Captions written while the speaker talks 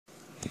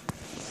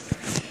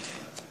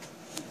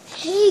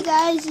Hey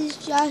guys,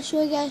 it's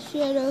Joshua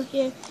Gastriano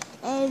here,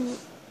 and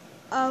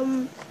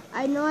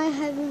I know I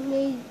haven't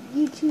made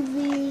YouTube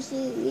videos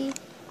lately.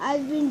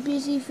 I've been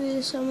busy for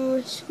the summer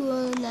with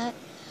school and that.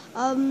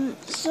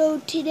 So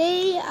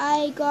today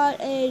I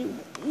got a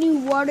new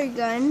water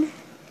gun.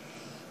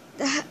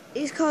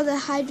 It's called a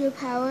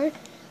hydropower.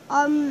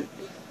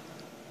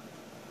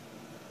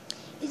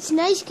 It's a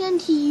nice gun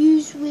to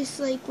use with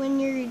when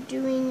you're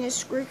doing a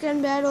squirt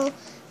gun battle,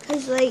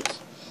 because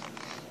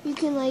you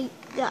can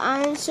the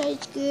iron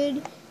sight's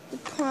good, the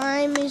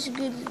prime is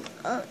good,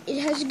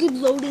 it has a good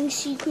loading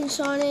sequence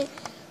on it,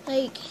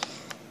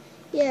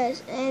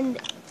 yes, and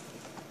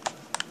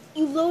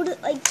you load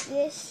it like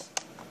this,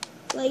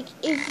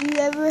 if you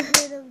ever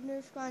heard of the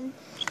Nerf gun,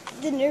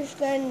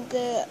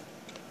 the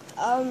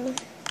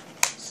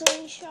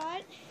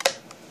slingshot,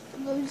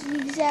 it goes the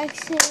exact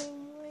same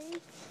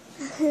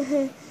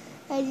way.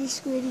 I just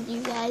squirted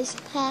you guys,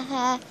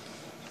 haha.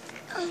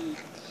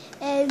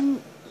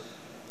 And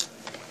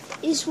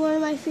it's one of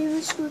my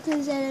favorite squirt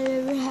guns that I've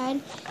ever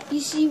had. You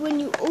see,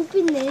 when you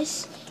open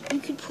this,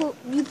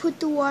 you put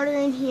the water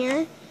in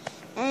here,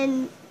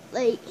 and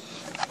when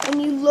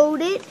you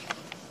load it,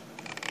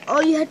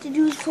 all you have to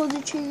do is pull the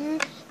trigger.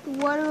 The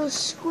water will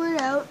squirt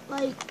out,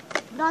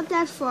 not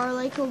that far,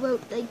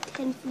 about 10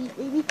 feet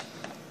maybe,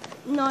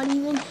 not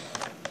even.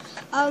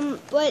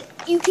 But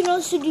you can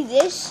also do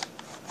this,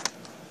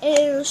 and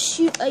it'll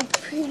shoot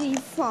pretty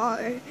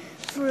far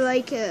for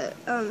a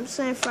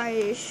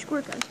center-fire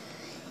squirt gun.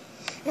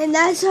 And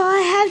that's all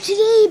I have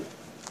today,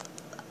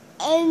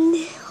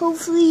 and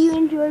hopefully you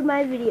enjoyed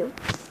my video.